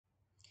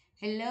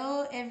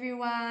Hello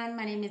everyone,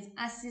 my name is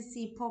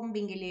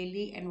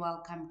Asisipho and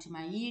welcome to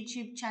my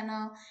YouTube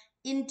channel.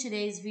 In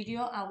today's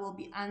video, I will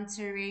be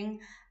answering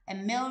a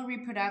male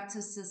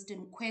reproductive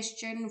system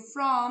question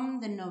from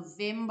the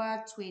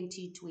November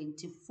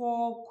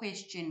 2024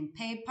 question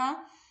paper.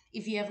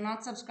 If you have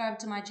not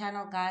subscribed to my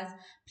channel, guys,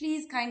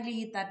 please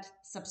kindly hit that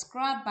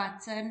subscribe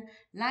button,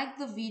 like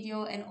the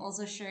video, and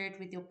also share it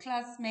with your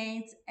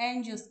classmates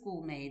and your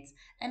schoolmates.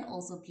 And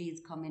also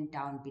please comment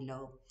down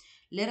below.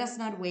 Let us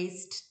not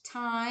waste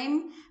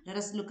time. Let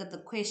us look at the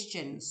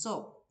question.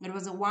 So it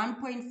was a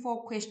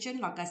 1.4 question,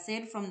 like I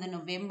said, from the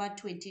November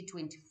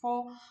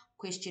 2024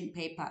 question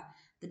paper.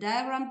 The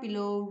diagram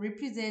below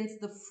represents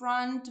the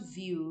front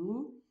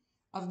view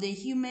of the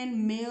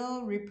human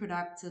male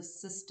reproductive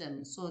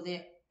system. So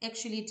they're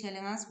actually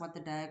telling us what the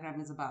diagram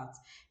is about.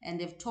 And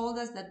they've told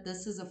us that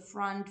this is a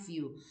front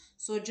view.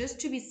 So just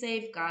to be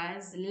safe,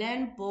 guys,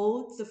 learn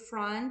both the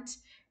front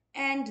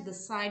and the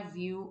side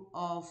view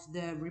of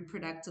the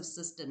reproductive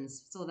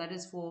systems. So that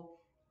is for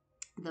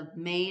the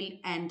male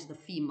and the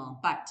female.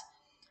 But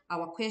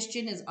our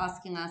question is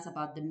asking us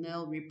about the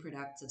male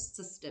reproductive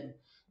system.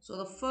 So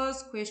the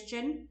first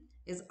question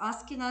is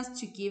asking us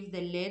to give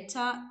the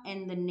letter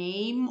and the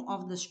name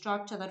of the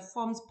structure that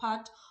forms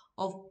part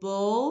of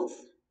both,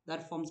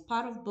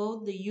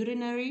 the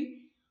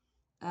urinary,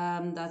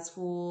 that's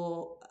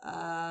for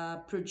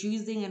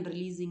producing and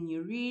releasing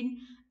urine,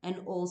 and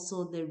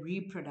also the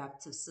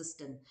reproductive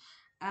system.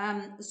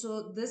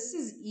 So this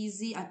is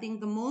easy. I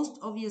think the most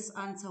obvious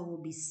answer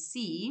will be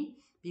C,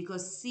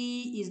 because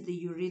C is the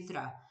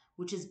urethra,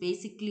 which is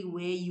basically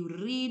where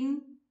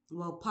urine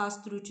will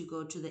pass through to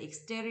go to the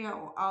exterior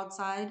or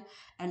outside,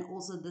 and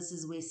also this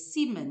is where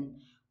semen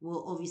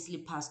will obviously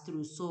pass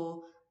through.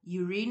 So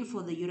urine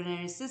for the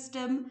urinary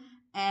system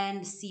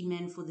and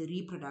semen for the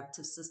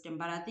reproductive system.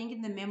 But I think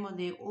in the memo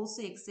they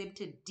also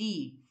accepted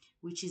D,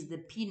 which is the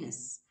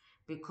penis,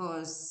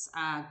 because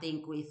I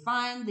think we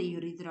find the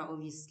urethra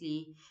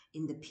obviously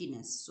in the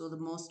penis. So the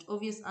most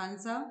obvious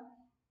answer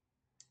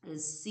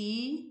is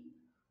C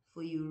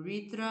for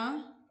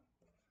urethra,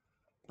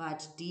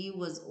 but D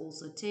was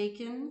also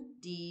taken,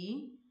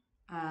 D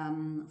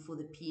for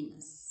the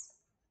penis.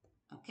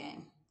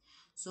 Okay,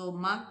 so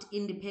marked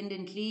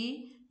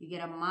independently, you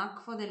get a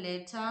mark for the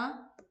letter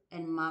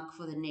and mark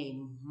for the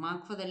name.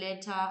 Mark for the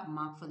letter,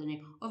 mark for the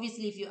name.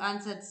 Obviously, if you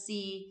answered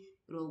C,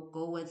 it will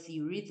go with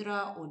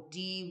urethra, or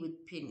D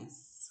with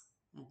penis.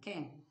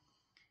 Okay.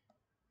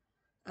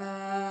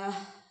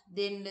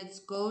 Then let's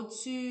go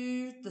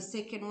to the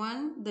second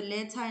one. The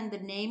letter and the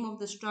name of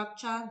the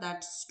structure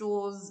that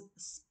stores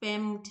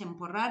sperm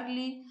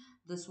temporarily.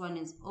 This one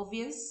is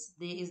obvious.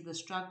 There is the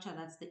structure,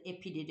 that's the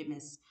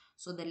epididymis.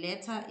 So the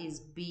letter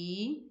is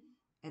B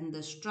and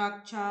the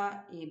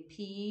structure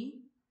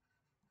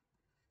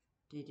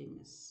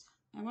epididymis.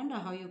 I wonder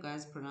how you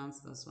guys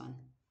pronounce this one.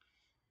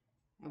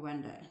 I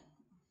wonder.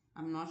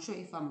 I'm not sure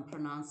if I'm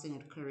pronouncing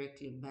it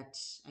correctly, but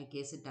I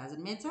guess it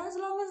doesn't matter as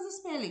long as the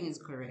spelling is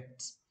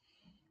correct.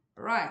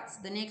 Right,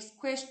 the next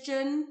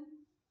question.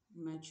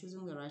 Am I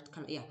choosing the right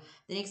color? Yeah.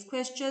 The next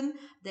question.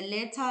 The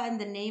letter and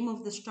the name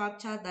of the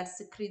structure that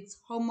secretes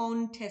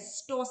hormone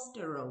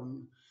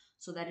testosterone.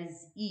 So that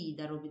is E.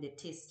 That will be the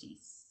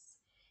testes.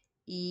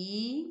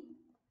 E.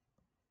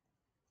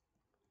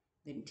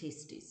 Then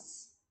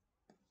testes.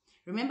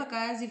 Remember,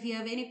 guys, if you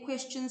have any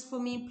questions for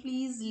me,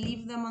 please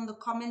leave them on the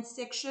comment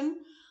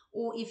section.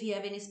 Or if you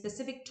have any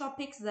specific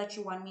topics that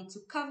you want me to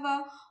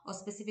cover, or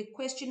specific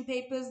question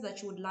papers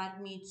that you would like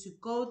me to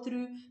go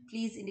through,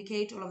 please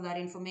indicate all of that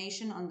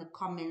information on the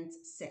comment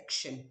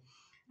section.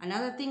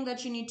 Another thing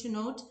that you need to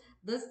note,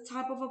 this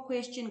type of a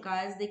question,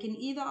 guys, they can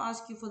either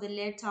ask you for the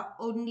letter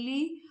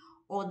only,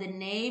 or the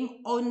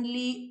name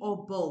only,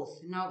 or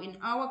both. Now, in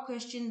our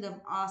question,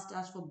 they've asked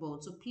us for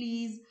both. So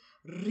please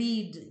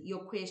read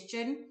your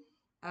question.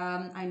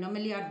 I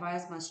normally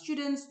advise my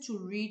students to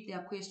read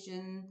their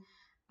question,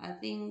 I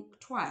think,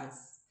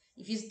 twice.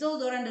 If you still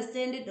don't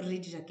understand it,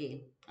 read it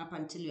again up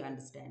until you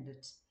understand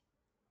it.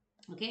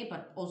 Okay,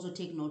 but also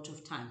take note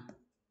of time.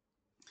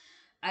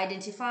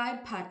 Identify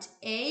part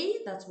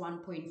A, that's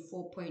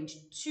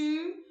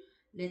 1.4.2.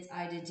 Let's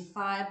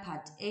identify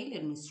part A.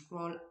 Let me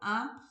scroll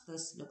up.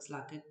 This looks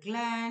like a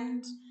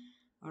gland.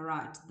 All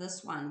right,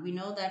 this one. We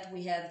know that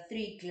we have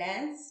 3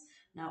 glands.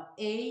 Now,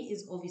 A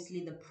is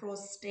obviously the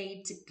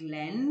prostate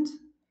gland.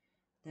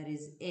 That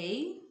is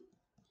A,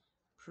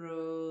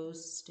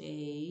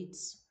 prostate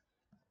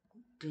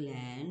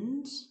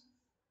gland.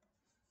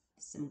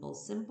 Simple,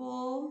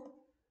 simple.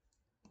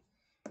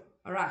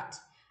 All right.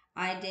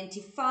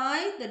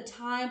 Identify the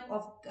type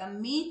of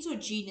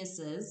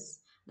gametogenesis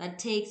that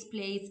takes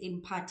place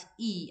in part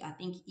E. I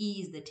think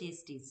E is the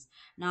testes.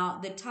 Now,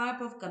 the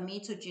type of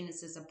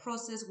gametogenesis, a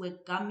process where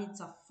gametes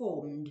are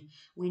formed.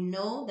 We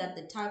know that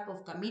the type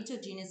of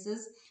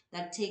gametogenesis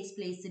that takes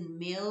place in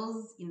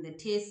males in the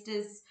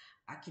testes,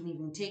 I can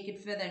even take it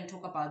further and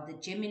talk about the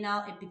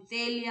germinal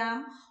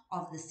epithelium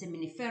of the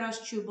seminiferous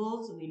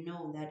tubules. We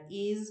know that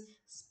is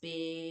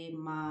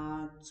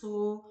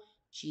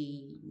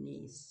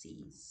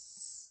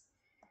spermatogenesis.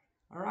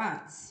 All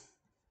right.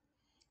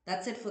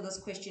 That's it for this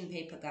question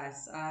paper,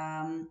 guys.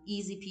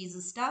 Easy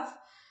peasy stuff.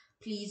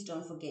 Please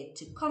don't forget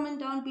to comment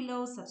down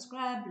below,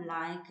 subscribe,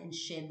 like, and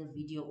share the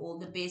video. All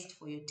the best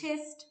for your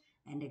test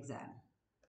and exam.